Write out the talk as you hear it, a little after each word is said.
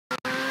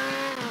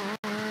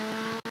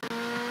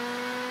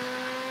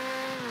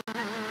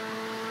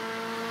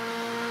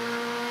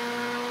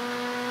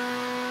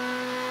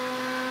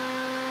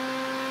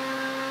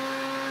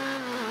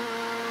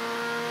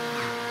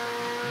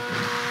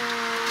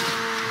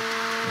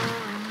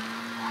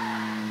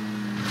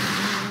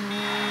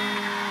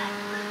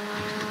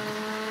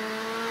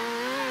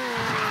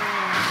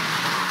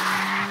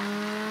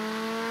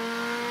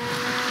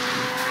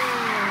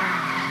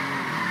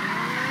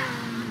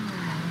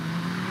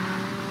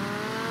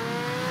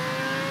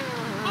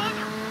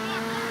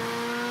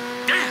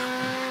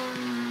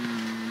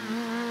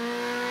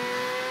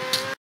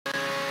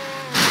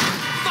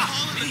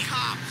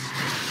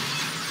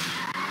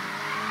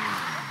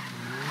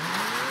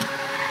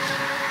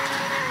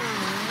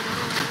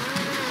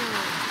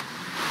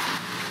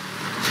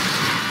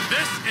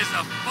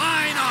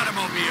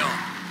automobile.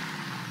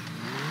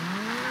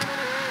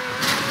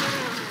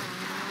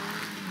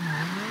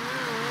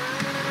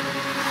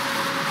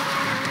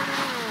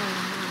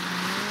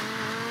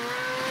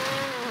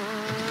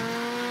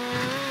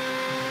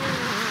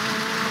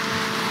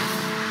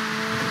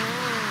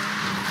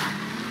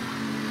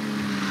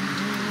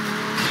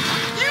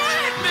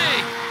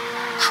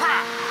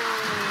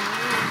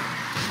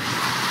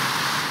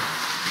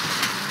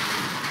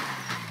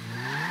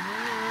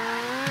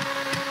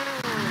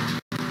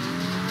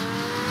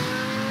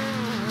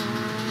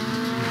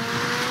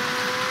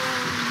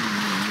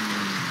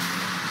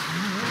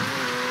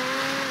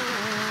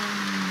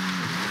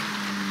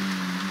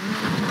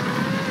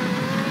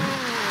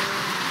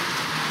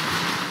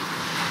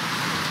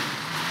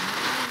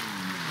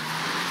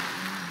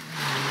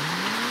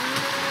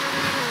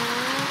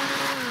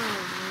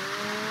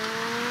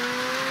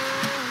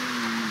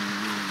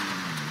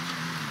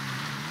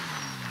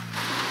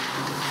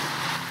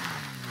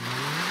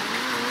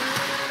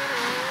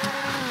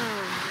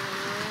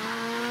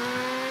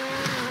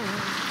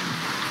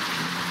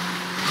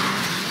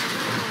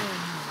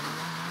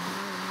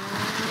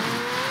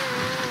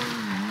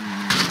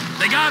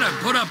 They gotta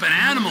put up an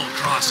animal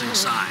crossing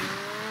sign.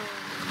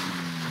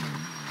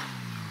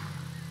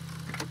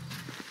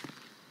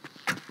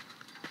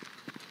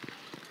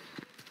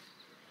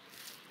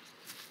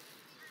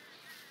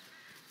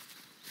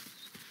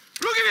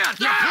 Look at that!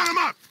 Yeah, put him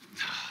up!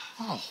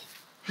 Oh,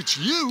 it's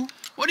you?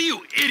 What are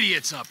you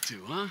idiots up to,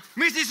 huh?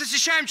 Мы здесь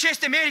защищаем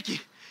честь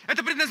Америки.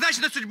 Это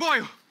предназначено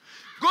судьбою.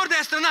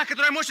 Гордая страна,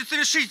 которая может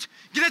совершить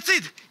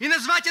геноцид и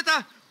назвать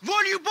это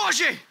волею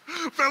Божьей.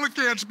 Fella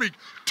can't speak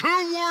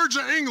 2 words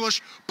of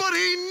English, but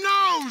he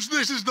knows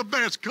this is the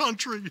best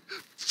country.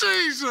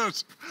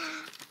 Jesus!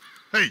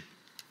 Hey,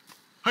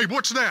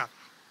 what's that?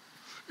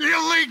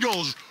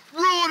 Illegals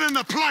ruining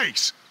the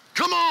place.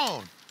 Come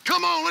on,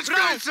 let's go.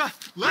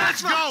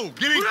 Let's go.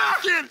 Get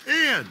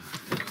in.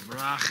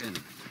 Brachen.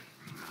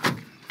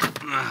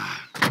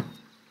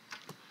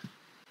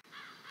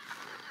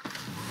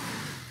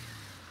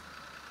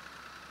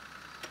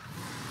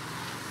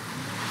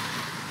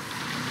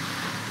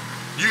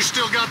 You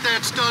still got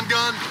that stun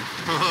gun?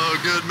 Oh,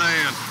 good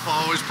man.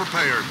 Always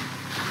prepared.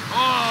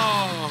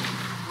 Oh,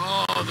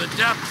 the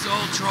depths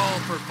old troll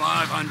for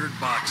 $500.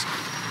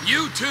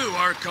 You two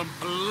are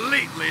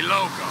completely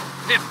loco.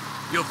 If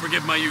you'll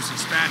forgive my use of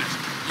Spanish,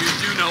 you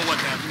do know what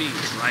that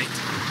means, right?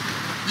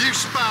 You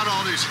spout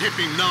all this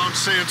hippie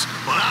nonsense,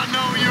 but I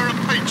know you're a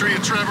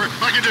patriot, Trevor.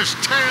 I can just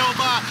tell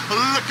by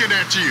looking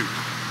at you.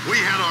 We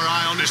had our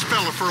eye on this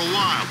fella for a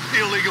while.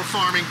 Illegal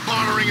farming,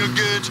 bartering of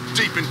goods,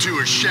 deep into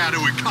a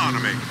shadow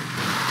economy.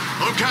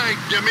 Okay,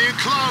 get me in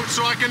close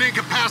so I can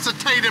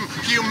incapacitate him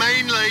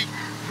humanely.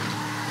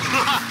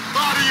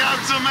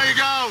 Adios,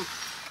 amigo!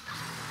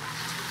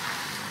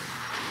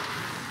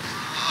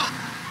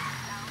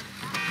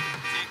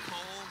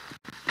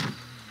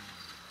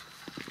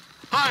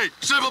 Hey,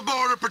 Civil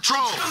Border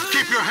Patrol,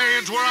 keep your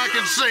hands where I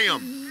can see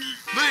them.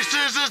 This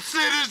is a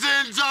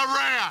citizen's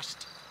arrest.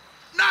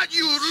 Not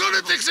you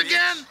lunatics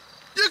again!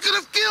 You could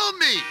have killed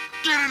me!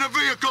 Get in the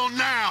vehicle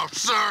now,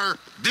 sir!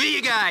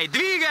 Двигай!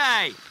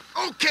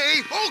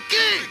 Okay!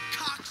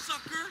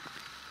 Cocksucker!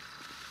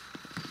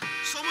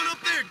 Someone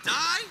up there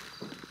die?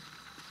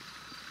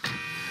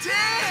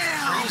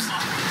 Damn!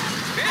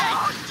 Hey!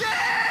 Oh,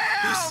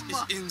 damn!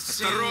 This is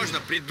insane. Осторожно,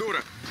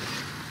 придурок!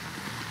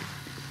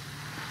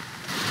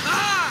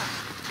 Ah!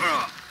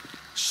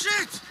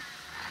 Shit!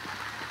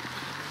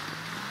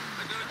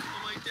 I gotta call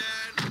my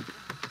dad.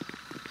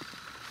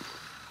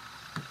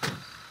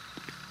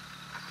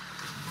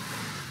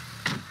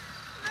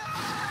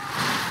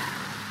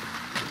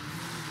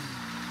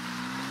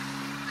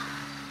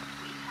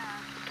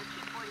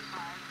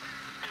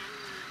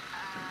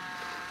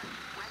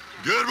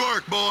 Good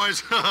work,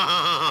 boys.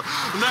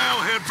 Now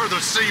head for the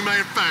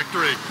cement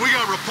factory. We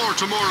got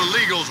reports of more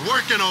illegals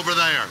working over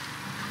there.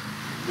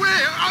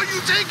 Where are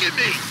you taking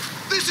me?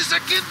 This is a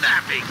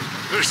kidnapping!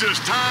 This is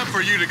time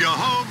for you to go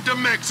home to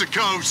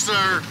Mexico,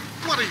 sir.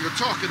 What are you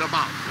talking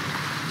about?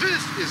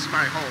 This is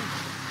my home.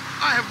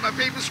 I have my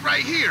papers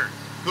right here.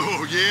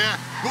 Oh, yeah?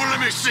 Well, let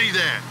me see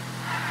that.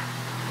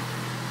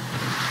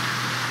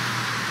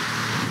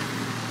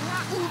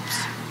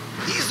 Упс!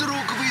 Из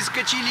рук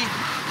выскочили.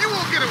 You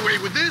won't get away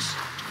with this.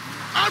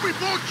 I'll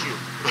report you.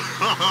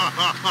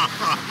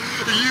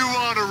 You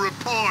want to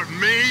report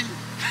me?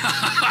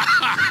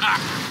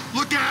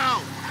 Look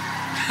out!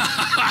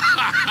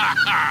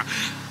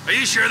 Are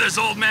you sure this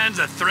old man's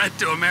a threat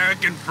to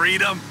American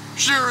freedom?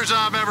 Sure as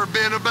I've ever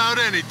been about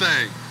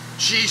anything.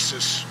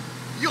 Jesus,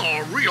 you're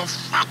a real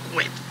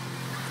fuckwit.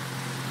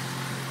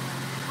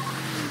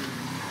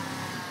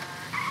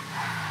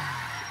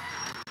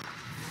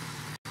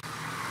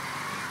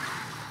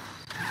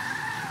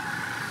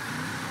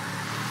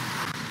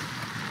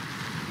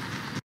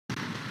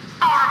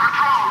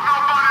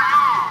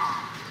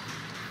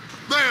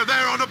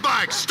 There on the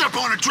bike. Step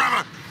on it,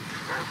 Trevor.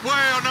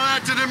 Well, now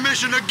that's an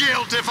admission of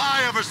guilt if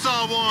I ever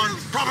saw one.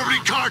 Probably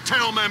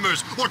cartel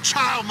members or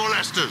child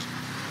molesters.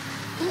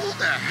 Who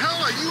the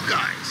hell are you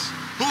guys?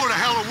 Who the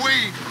hell are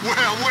we?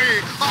 Well, we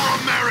are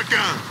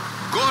American.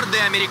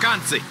 Гордые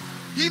американцы.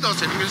 He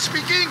doesn't even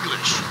speak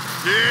English.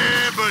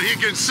 Yeah, but he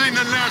can sing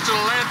the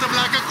national anthem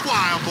like a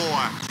choir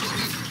boy.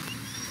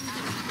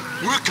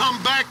 We'll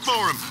come back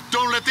for him.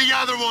 Don't let the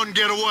other one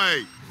get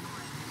away.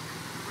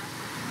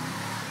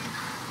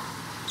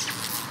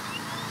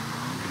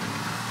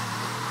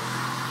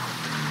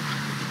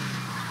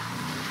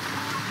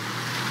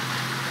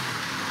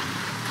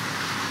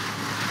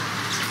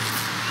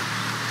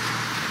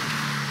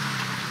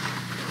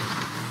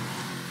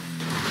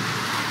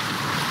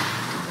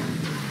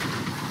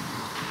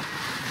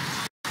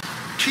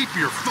 Keep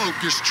your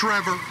focus,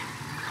 Trevor.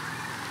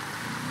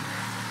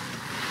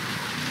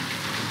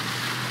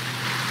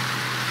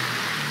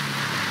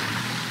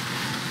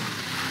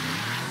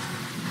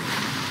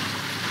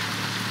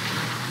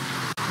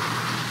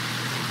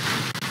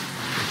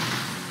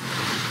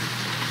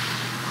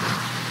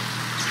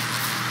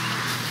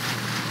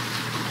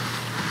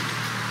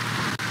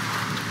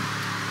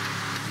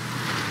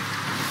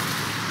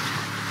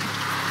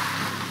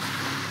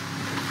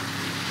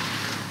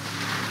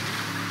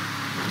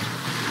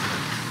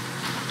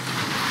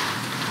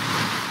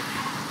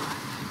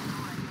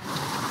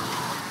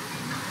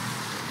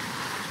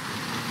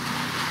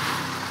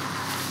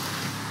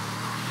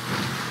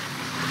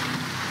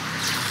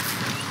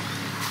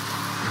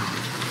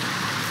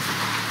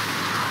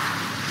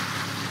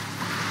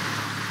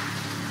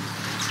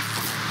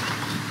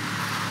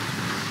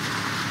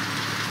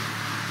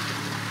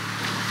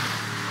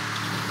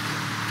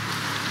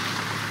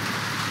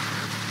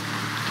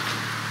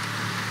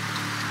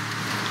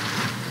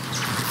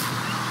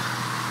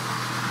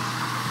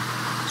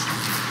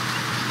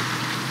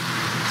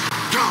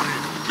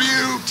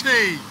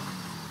 Beauty!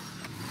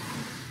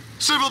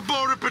 Civil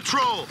Border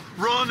Patrol,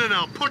 run and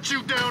I'll put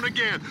you down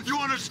again. You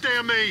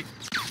understand me?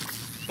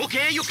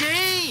 Okay,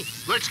 okay.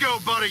 Let's go,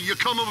 buddy. You're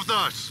coming with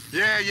us.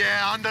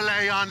 Yeah,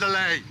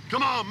 underlay.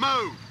 Come on,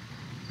 move.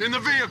 In the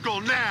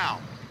vehicle now.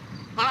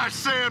 I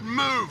said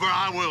move or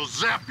I will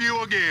zap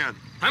you again.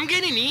 I'm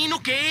getting in,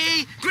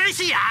 okay?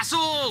 Crazy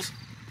assholes.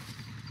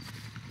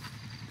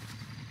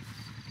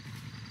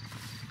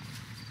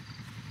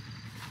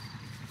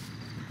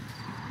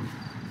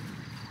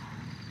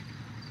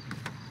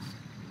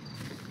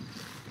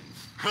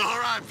 All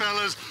right,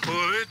 fellas.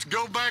 Well, let's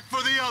go back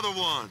for the other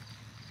one.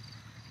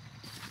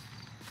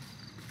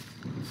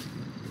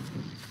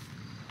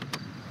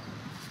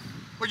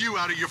 Are you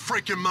out of your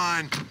freaking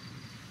mind?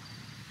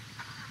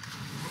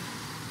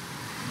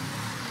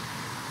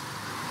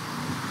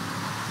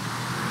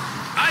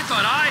 I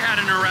thought I had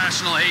an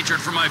irrational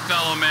hatred for my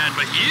fellow man,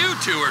 but you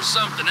two are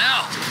something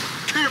else.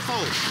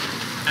 Careful!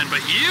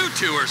 But you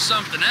two are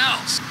something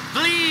else.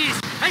 Please,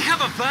 I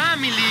have a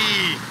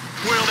family.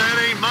 Well, that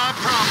ain't my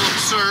problem,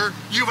 sir.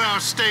 You've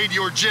outstayed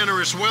your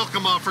generous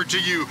welcome offer to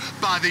you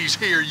by these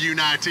here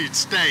United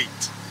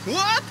States.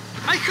 What?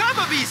 I have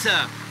a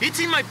visa.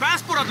 It's in my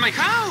passport at my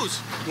house.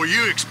 Well,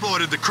 you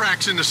exploited the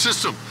cracks in the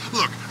system.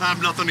 Look, I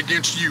have nothing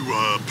against you,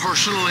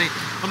 personally.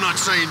 I'm not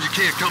saying you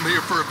can't come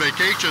here for a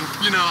vacation.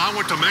 You know, I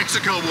went to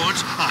Mexico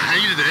once. I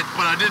hated it,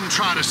 but I didn't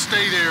try to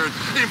stay there and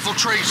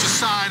infiltrate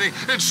society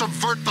and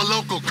subvert the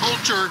local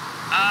culture.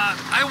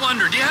 I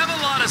wonder, do you have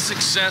a lot of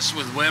success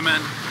with women?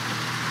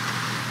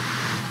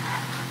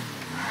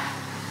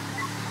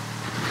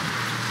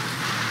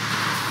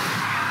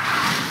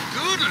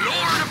 Good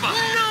Lord above.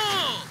 No!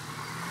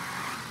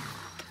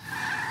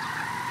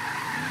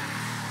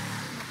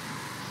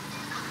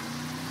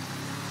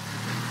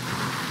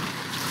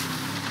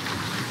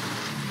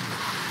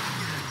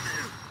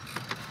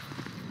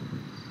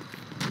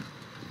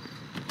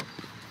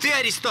 Ты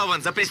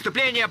арестован за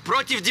преступление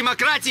против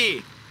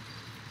демократии!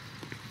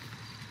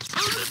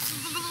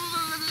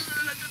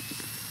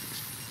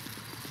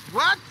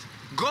 What?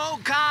 Go,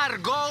 car,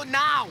 go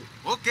now!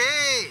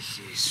 Okay,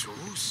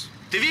 Jesus.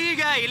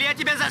 Двигай, или я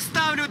тебя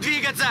заставлю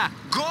двигаться!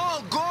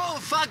 Go, go,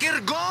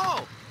 fucker,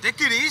 go! Take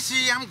it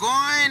easy. I'm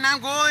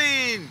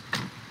going.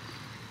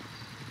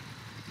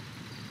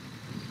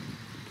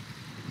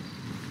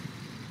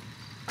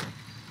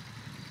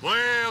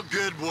 Well,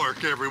 good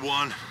work,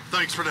 everyone.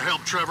 Thanks for the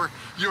help, Trevor.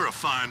 You're a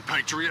fine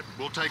patriot.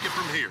 We'll take it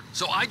from here.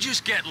 So I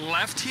just get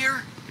left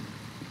here?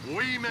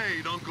 We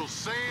made Uncle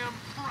Sam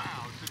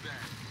proud today.